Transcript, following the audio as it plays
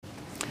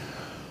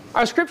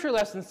Our scripture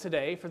lessons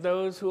today, for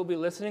those who will be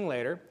listening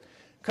later,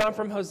 come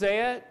from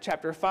Hosea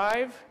chapter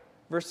 5,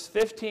 verses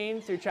 15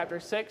 through chapter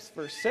 6,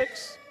 verse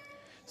 6,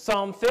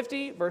 Psalm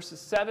 50, verses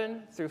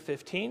 7 through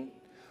 15,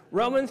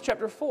 Romans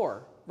chapter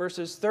 4,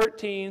 verses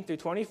 13 through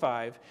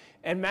 25,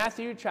 and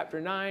Matthew chapter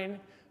 9,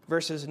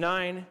 verses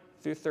 9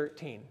 through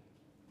 13.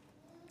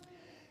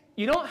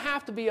 You don't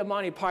have to be a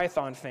Monty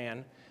Python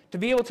fan to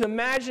be able to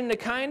imagine the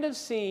kind of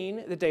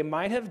scene that they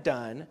might have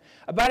done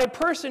about a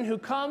person who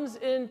comes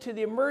into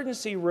the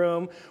emergency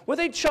room with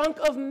a chunk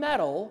of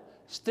metal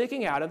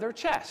sticking out of their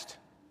chest.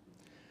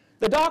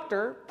 The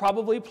doctor,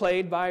 probably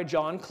played by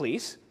John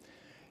Cleese,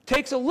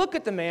 takes a look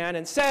at the man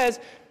and says,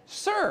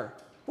 "Sir,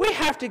 we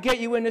have to get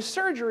you into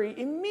surgery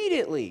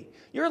immediately.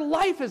 Your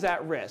life is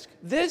at risk.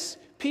 This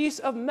piece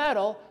of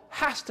metal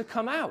has to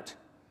come out."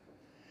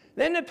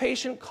 Then the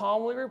patient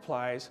calmly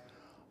replies,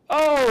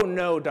 "Oh,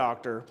 no,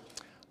 doctor.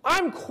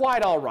 I'm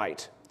quite all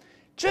right.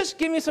 Just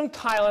give me some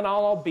Tylenol,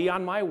 I'll be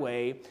on my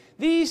way.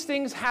 These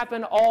things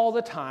happen all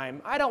the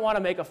time. I don't want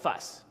to make a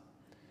fuss."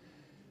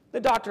 The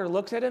doctor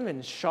looks at him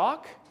in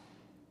shock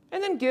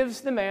and then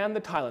gives the man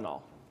the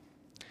Tylenol.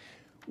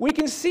 We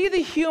can see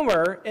the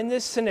humor in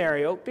this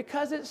scenario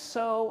because it's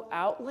so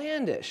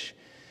outlandish.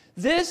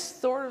 This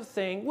sort of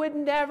thing would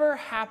never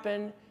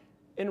happen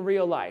in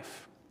real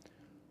life.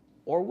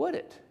 Or would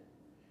it?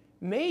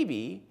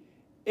 Maybe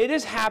it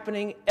is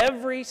happening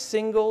every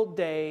single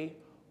day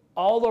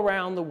all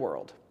around the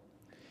world.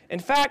 In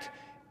fact,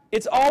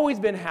 it's always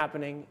been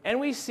happening, and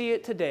we see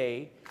it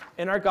today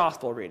in our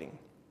gospel reading.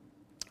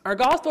 Our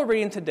gospel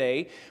reading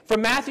today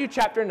from Matthew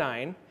chapter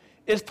 9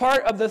 is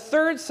part of the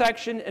third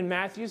section in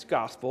Matthew's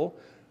gospel,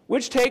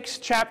 which takes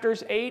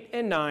chapters 8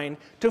 and 9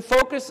 to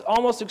focus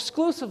almost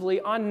exclusively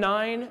on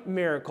 9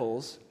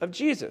 miracles of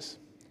Jesus.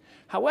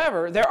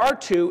 However, there are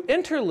 2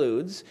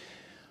 interludes.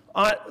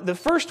 The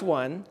first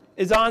one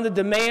is on the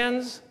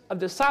demands of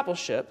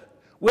discipleship,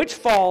 which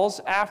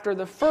falls after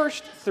the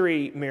first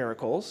 3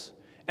 miracles,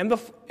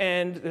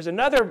 and there's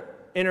another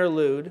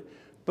interlude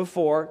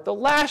before the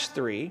last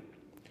 3,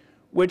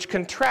 which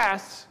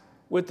contrasts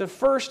with the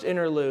first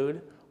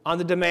interlude on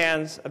the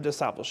demands of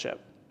discipleship.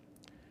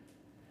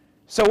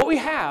 So what we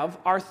have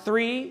are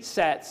 3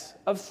 sets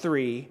of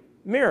 3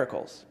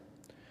 miracles.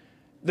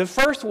 The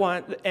first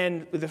one,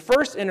 and the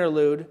first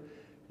interlude,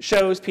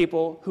 shows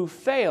people who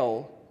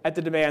fail at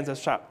the demands of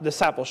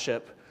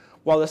discipleship,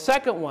 while the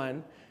second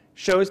one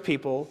shows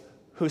people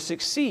who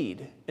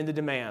succeed in the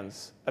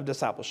demands of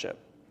discipleship.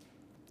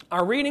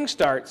 Our reading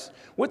starts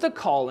with the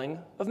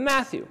calling of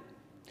Matthew.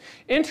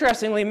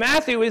 Interestingly,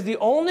 Matthew is the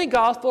only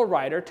gospel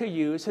writer to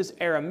use his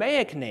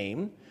Aramaic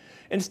name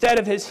instead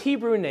of his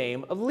Hebrew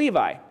name of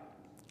Levi.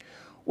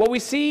 What we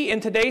see in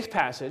today's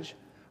passage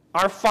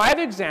are 5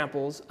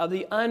 examples of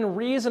the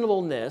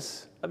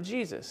unreasonableness of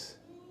Jesus.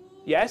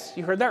 Yes,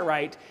 you heard that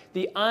right,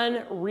 the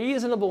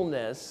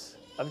unreasonableness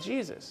of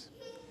Jesus.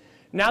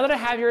 Now that I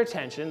have your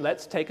attention,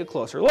 let's take a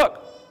closer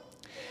look.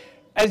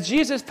 As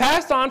Jesus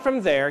passed on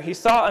from there, he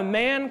saw a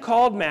man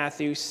called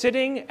Matthew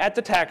sitting at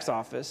the tax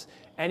office,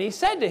 and he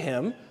said to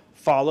him,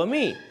 "Follow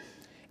me."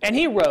 And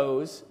he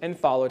rose and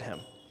followed him.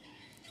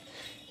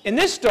 In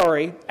this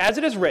story, as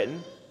it is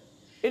written,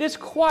 it is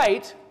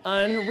quite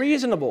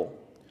unreasonable.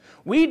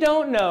 We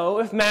don't know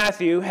if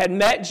Matthew had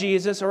met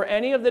Jesus or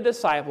any of the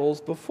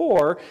disciples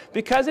before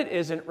because it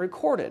isn't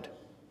recorded.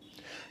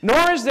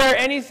 Nor is there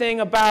anything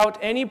about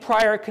any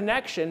prior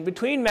connection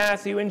between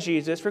Matthew and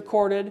Jesus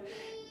recorded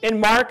in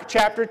Mark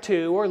chapter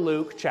 2 or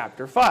Luke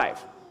chapter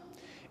 5.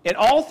 In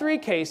all 3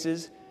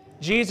 cases,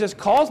 Jesus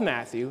calls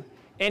Matthew,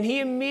 and he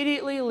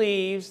immediately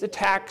leaves the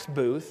tax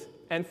booth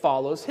and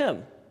follows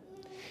him.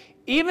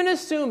 Even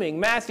assuming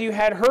Matthew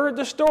had heard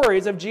the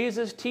stories of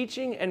Jesus'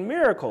 teaching and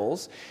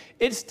miracles,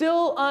 it's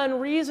still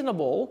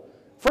unreasonable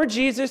for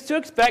Jesus to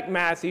expect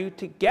Matthew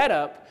to get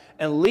up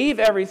and leave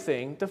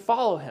everything to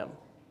follow him.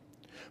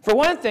 For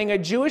one thing, a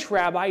Jewish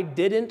rabbi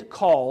didn't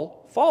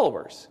call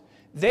followers.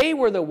 They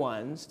were the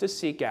ones to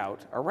seek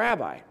out a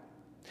rabbi.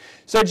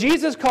 So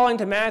Jesus' calling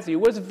to Matthew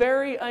was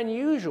very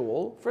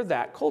unusual for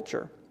that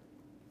culture.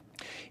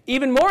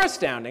 Even more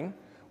astounding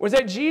was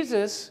that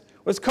Jesus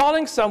was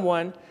calling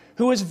someone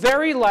who was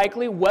very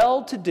likely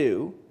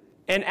well-to-do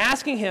and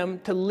asking him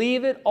to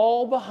leave it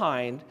all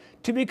behind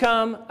to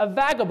become a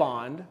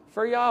vagabond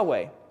for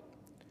Yahweh.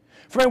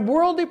 From a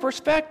worldly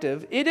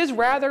perspective, it is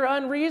rather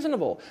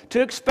unreasonable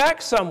to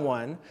expect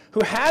someone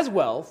who has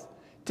wealth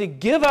to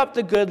give up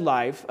the good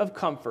life of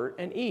comfort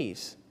and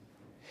ease.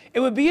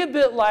 It would be a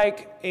bit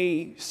like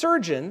a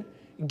surgeon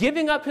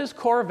giving up his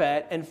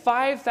Corvette and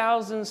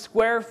 5,000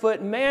 square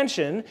foot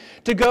mansion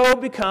to go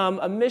become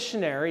a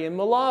missionary in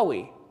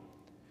Malawi.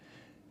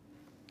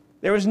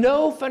 There was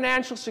no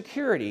financial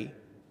security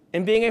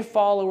in being a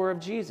follower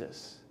of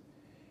Jesus.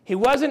 He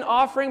wasn't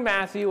offering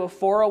Matthew a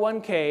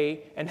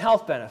 401k and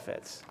health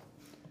benefits.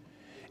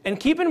 And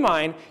keep in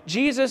mind,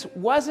 Jesus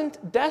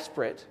wasn't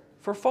desperate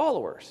for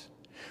followers.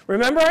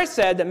 Remember I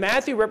said that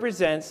Matthew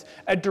represents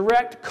a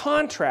direct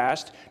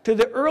contrast to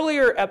the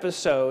earlier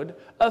episode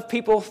of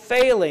people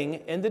failing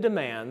in the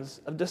demands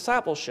of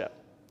discipleship.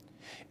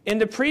 In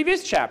the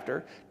previous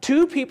chapter,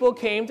 two people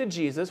came to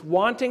Jesus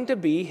wanting to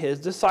be his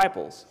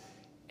disciples,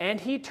 and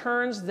he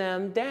turns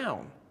them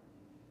down.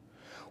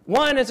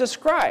 One is a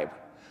scribe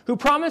who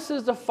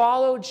promises to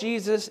follow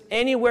Jesus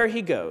anywhere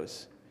he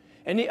goes.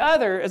 And the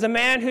other is a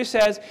man who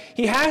says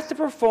he has to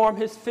perform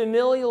his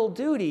familial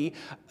duty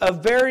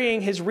of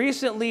burying his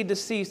recently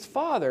deceased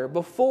father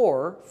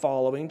before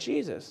following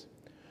Jesus.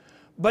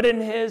 But in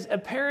his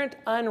apparent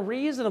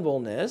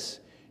unreasonableness,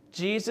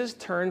 Jesus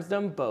turns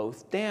them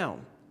both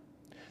down.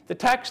 The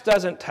text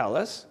doesn't tell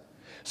us,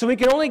 so we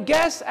can only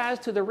guess as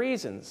to the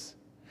reasons.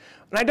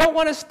 And I don't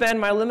want to spend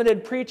my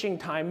limited preaching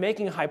time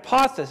making a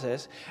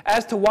hypothesis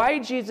as to why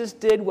Jesus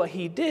did what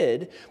he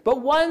did,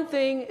 but one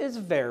thing is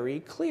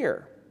very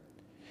clear.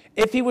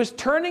 If he was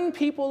turning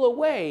people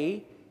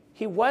away,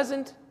 he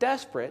wasn't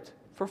desperate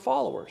for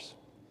followers.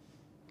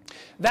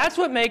 That's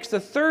what makes the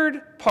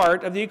third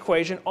part of the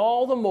equation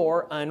all the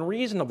more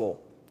unreasonable.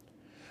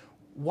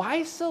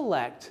 Why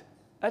select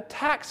a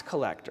tax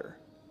collector?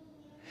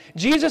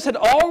 Jesus had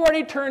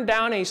already turned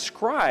down a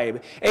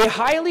scribe, a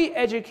highly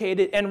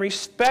educated and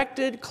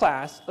respected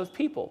class of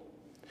people.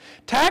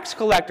 Tax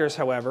collectors,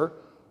 however,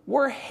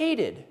 were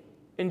hated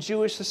in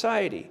Jewish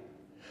society.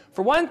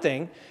 For one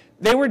thing,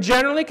 they were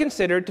generally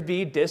considered to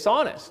be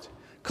dishonest,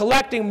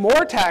 collecting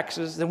more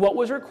taxes than what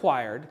was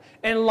required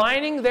and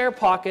lining their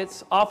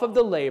pockets off of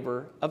the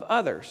labor of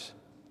others.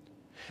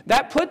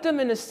 That put them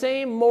in the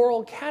same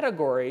moral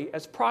category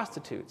as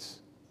prostitutes.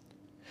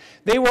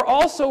 They were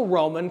also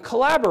Roman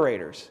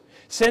collaborators,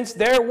 since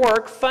their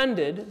work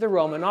funded the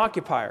Roman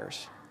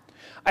occupiers.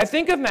 I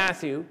think of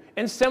Matthew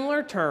in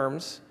similar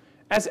terms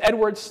as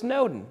Edward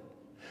Snowden,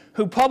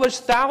 who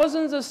published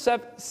thousands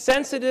of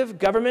sensitive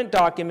government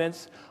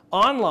documents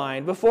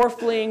online before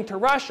fleeing to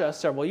Russia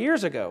several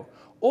years ago,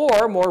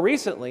 or more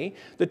recently,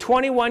 the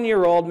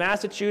 21-year-old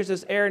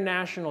Massachusetts Air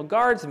National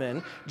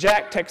Guardsman,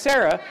 Jack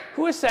Teixeira,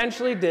 who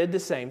essentially did the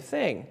same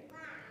thing.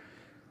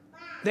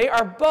 They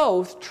are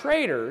both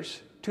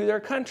traitors to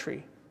their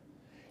country.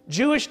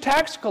 Jewish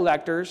tax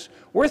collectors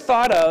were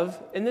thought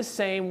of in the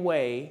same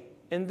way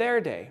in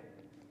their day.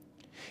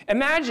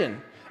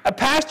 Imagine a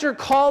pastor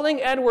calling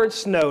Edward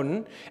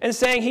Snowden and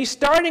saying he's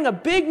starting a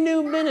big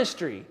new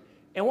ministry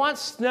and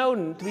wants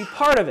Snowden to be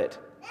part of it.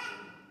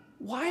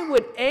 Why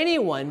would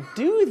anyone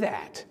do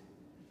that?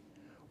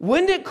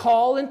 Wouldn't it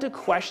call into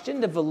question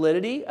the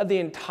validity of the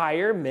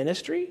entire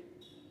ministry?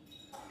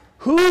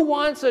 Who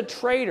wants a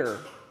traitor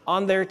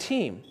on their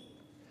team?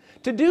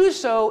 To do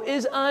so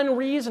is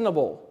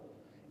unreasonable.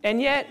 And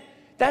yet,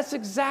 that's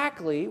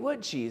exactly what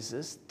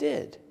Jesus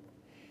did.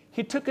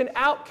 He took an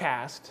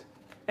outcast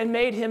and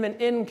made him an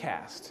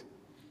incast.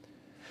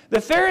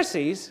 The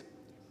Pharisees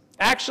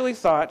actually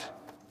thought,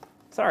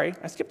 sorry,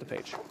 I skipped a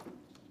page.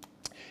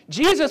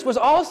 Jesus was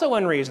also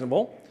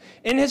unreasonable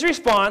in his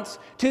response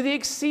to the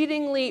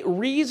exceedingly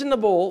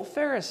reasonable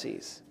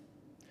Pharisees.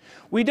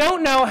 We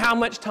don't know how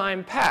much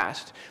time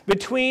passed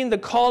between the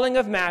calling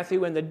of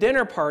Matthew and the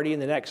dinner party in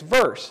the next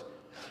verse,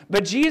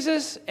 but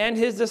Jesus and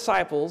his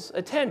disciples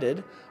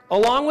attended,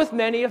 along with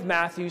many of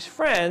Matthew's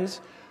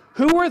friends,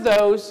 who were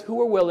those who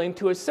were willing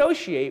to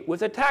associate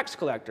with a tax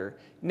collector,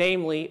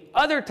 namely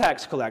other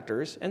tax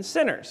collectors and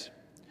sinners.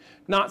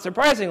 Not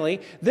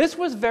surprisingly, this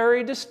was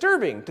very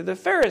disturbing to the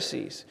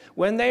Pharisees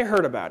when they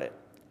heard about it.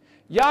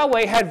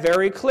 Yahweh had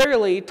very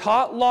clearly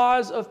taught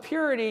laws of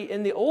purity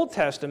in the Old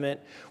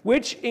Testament,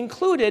 which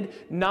included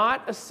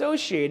not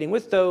associating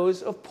with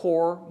those of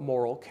poor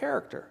moral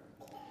character.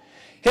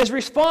 His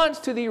response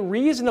to the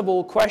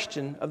reasonable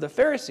question of the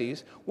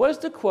Pharisees was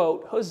to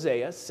quote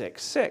Hosea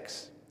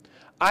 6:6.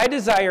 I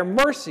desire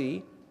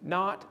mercy,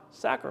 not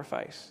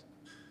sacrifice.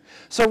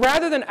 So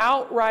rather than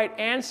outright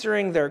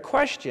answering their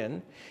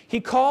question, he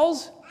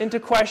calls into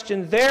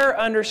question their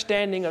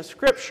understanding of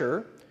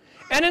Scripture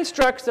and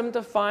instructs them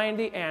to find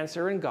the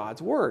answer in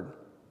God's Word.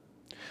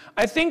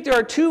 I think there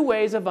are two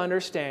ways of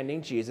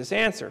understanding Jesus'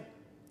 answer.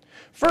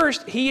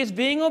 First, he is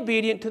being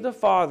obedient to the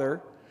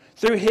Father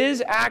through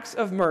his acts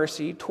of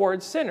mercy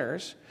towards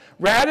sinners,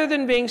 rather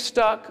than being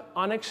stuck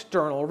on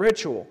external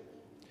ritual.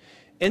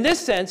 In this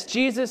sense,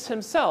 Jesus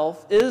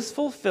himself is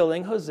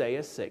fulfilling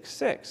Hosea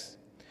 6:6.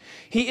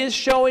 He is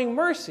showing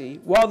mercy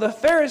while the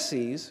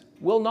Pharisees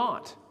will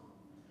not.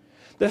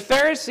 The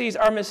Pharisees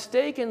are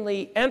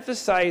mistakenly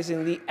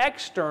emphasizing the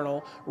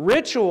external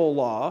ritual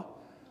law,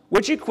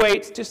 which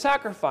equates to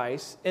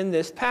sacrifice in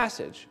this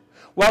passage,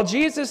 while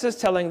Jesus is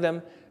telling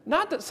them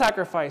not that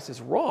sacrifice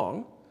is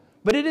wrong,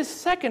 but it is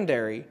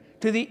secondary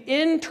to the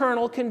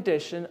internal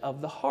condition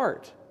of the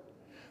heart.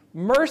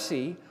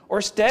 Mercy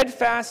or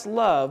steadfast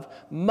love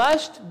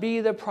must be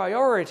the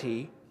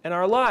priority in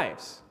our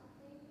lives.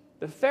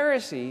 The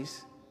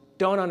Pharisees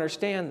don't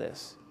understand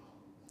this.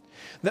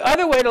 The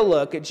other way to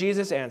look at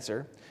Jesus'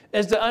 answer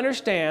is to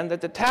understand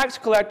that the tax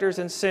collectors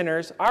and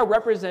sinners are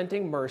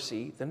representing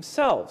mercy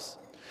themselves,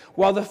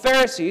 while the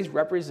Pharisees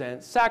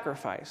represent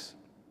sacrifice.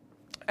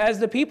 As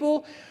the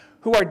people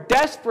who are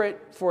desperate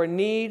for a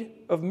need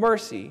of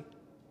mercy,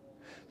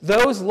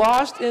 those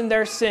lost in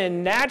their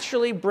sin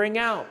naturally bring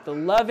out the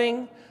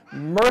loving,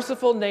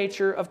 merciful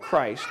nature of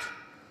Christ,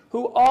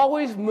 who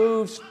always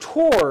moves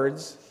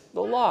towards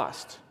the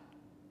lost.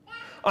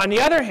 On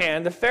the other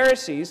hand, the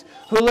Pharisees,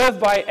 who live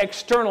by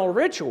external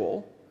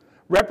ritual,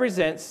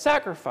 represent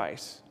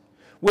sacrifice,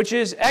 which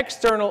is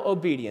external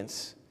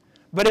obedience,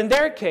 but in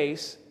their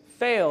case,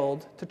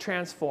 failed to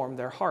transform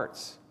their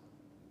hearts.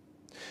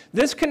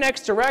 This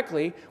connects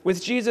directly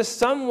with Jesus'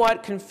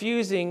 somewhat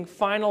confusing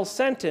final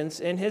sentence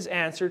in his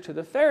answer to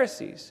the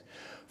Pharisees.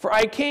 For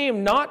I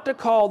came not to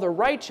call the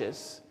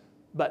righteous,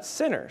 but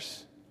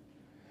sinners.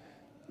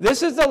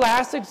 This is the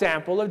last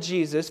example of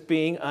Jesus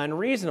being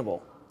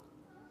unreasonable.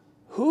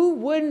 Who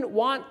wouldn't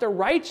want the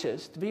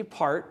righteous to be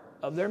part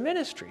of their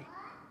ministry?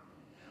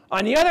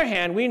 On the other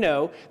hand, we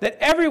know that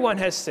everyone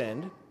has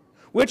sinned,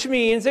 which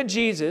means that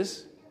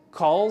Jesus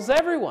calls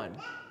everyone.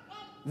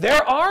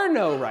 There are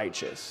no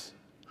righteous.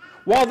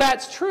 While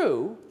that's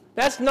true,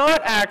 that's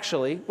not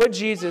actually what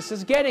Jesus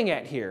is getting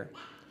at here.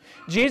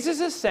 Jesus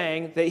is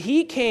saying that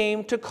he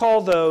came to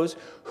call those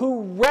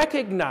who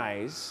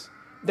recognize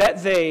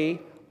that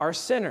they are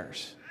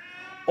sinners.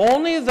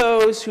 Only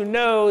those who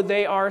know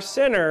they are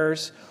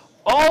sinners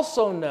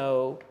also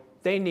know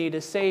they need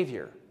a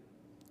Savior.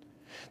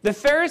 The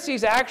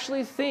Pharisees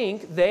actually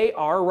think they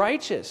are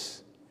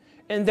righteous.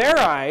 In their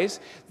eyes,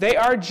 they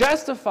are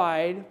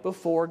justified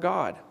before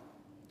God.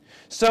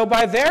 So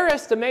by their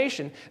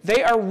estimation,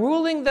 they are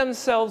ruling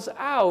themselves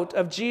out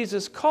of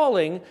Jesus'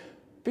 calling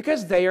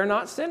because they are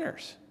not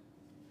sinners.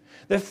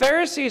 The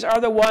Pharisees are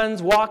the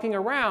ones walking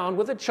around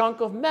with a chunk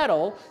of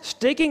metal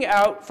sticking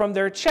out from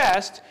their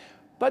chest,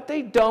 but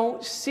they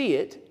don't see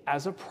it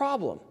as a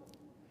problem.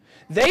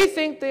 They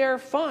think they are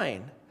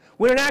fine,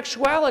 when in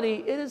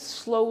actuality, it is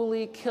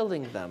slowly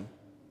killing them.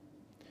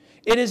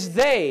 It is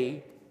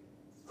they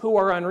who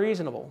are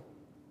unreasonable.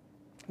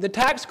 The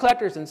tax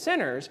collectors and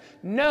sinners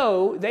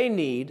know they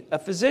need a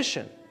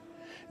physician.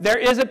 There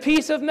is a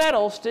piece of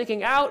metal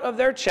sticking out of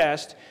their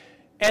chest,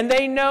 and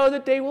they know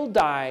that they will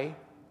die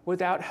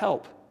without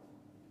help.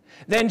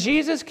 Then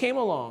Jesus came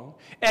along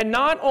and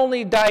not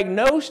only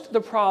diagnosed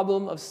the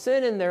problem of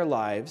sin in their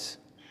lives,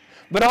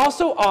 but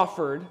also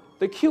offered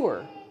the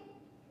cure,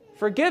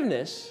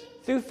 forgiveness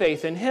through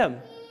faith in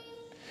him.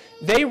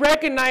 They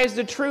recognize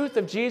the truth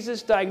of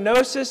Jesus'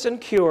 diagnosis and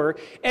cure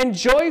and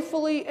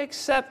joyfully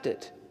accept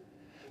it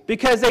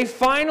because they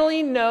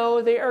finally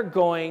know they are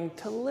going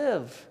to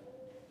live.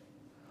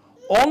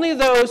 Only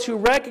those who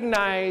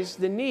recognize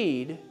the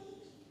need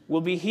will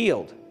be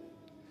healed.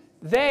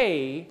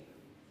 They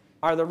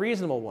are the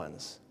reasonable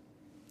ones.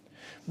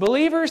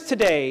 Believers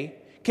today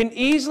can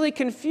easily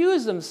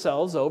confuse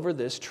themselves over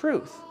this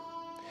truth.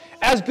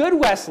 As good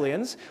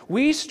Wesleyans,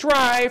 we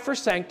strive for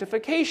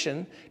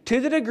sanctification to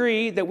the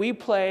degree that we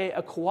play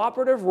a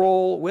cooperative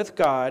role with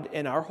God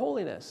in our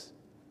holiness.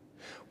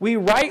 We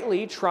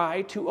rightly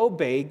try to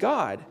obey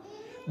God,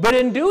 but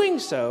in doing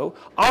so,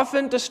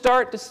 often to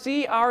start to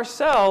see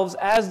ourselves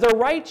as the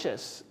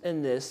righteous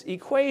in this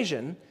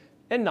equation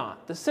and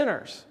not the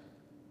sinners.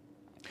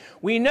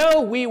 We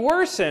know we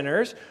were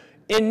sinners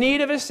in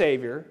need of a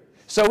Savior,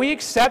 so we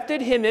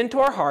accepted him into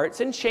our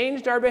hearts and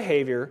changed our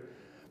behavior,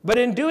 but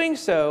in doing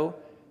so,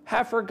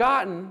 have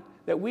forgotten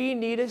that we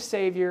need a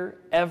Savior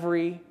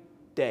every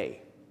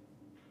day.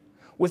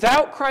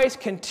 Without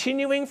Christ's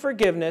continuing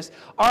forgiveness,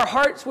 our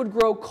hearts would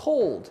grow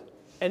cold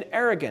and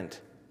arrogant.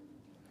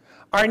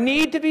 Our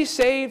need to be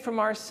saved from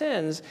our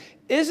sins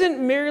isn't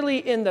merely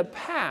in the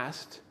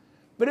past,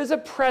 but is a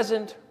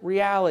present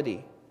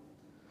reality.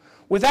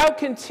 Without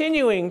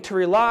continuing to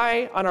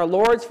rely on our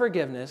Lord's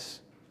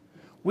forgiveness,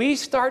 we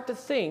start to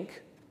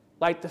think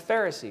like the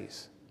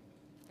Pharisees.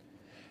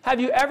 Have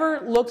you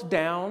ever looked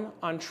down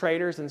on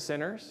traitors and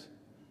sinners?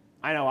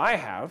 I know I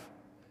have.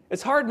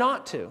 It's hard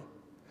not to.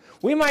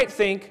 We might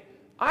think,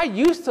 I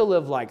used to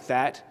live like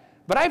that,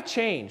 but I've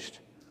changed.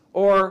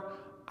 Or,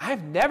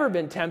 I've never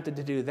been tempted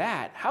to do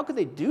that. How could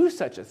they do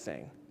such a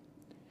thing?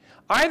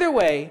 Either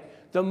way,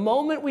 the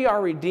moment we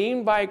are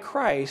redeemed by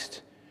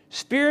Christ,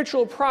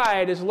 spiritual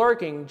pride is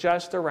lurking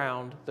just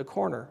around the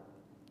corner.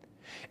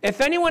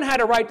 If anyone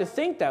had a right to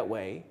think that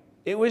way,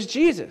 it was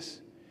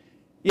Jesus.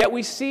 Yet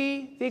we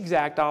see the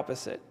exact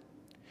opposite.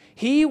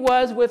 He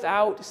was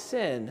without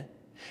sin,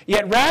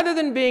 yet rather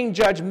than being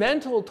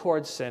judgmental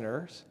towards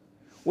sinners,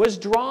 was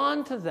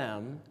drawn to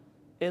them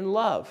in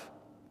love.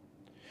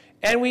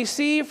 And we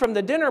see from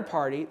the dinner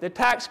party, the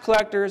tax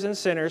collectors and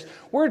sinners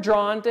were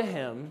drawn to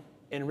him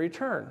in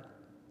return.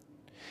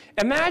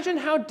 Imagine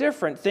how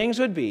different things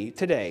would be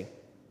today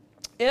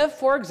if,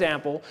 for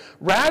example,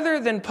 rather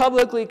than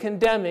publicly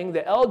condemning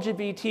the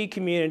LGBT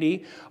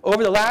community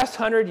over the last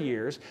 100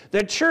 years,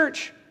 the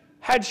church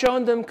had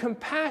shown them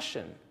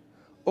compassion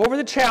over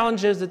the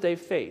challenges that they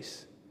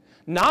face,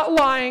 not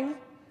lying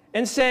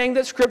and saying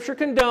that Scripture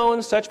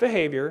condones such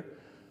behavior,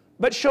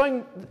 but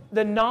showing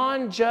the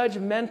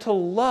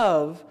non-judgmental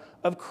love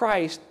of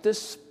Christ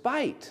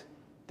despite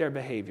their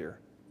behavior.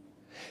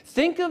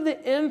 Think of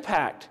the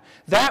impact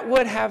that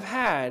would have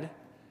had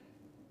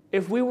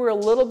if we were a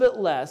little bit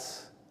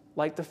less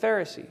like the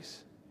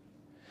Pharisees.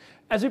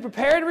 As we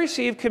prepare to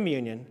receive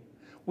communion,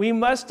 we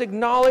must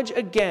acknowledge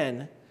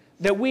again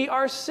that we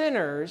are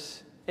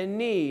sinners in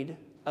need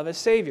of a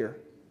Savior.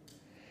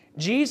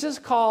 Jesus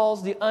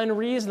calls the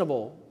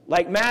unreasonable,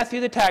 like Matthew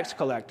the tax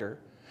collector,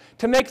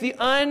 to make the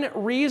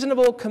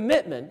unreasonable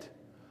commitment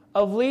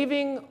of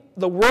leaving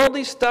the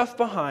worldly stuff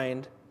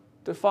behind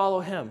to follow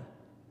him.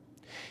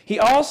 He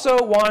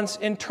also wants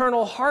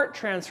internal heart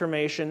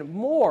transformation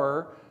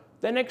more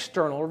than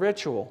external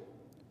ritual.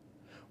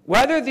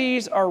 Whether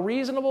these are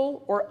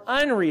reasonable or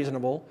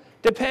unreasonable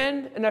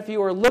depend on if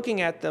you are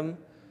looking at them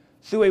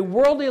through a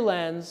worldly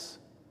lens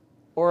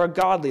or a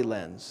godly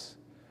lens.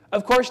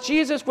 Of course,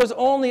 Jesus was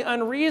only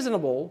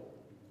unreasonable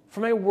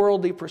from a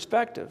worldly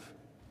perspective.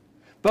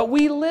 But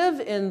we live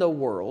in the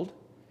world,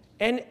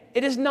 and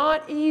it is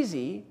not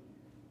easy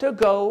to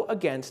go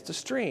against the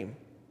stream.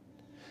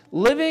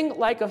 Living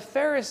like a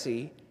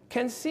Pharisee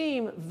can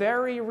seem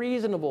very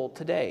reasonable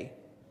today.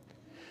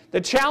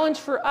 The challenge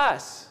for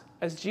us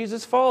as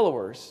Jesus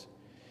followers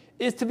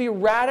is to be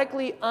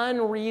radically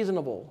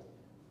unreasonable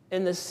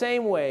in the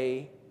same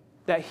way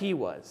that he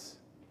was.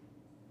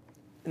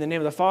 In the name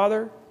of the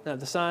Father, and of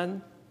the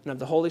Son, and of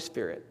the Holy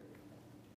Spirit.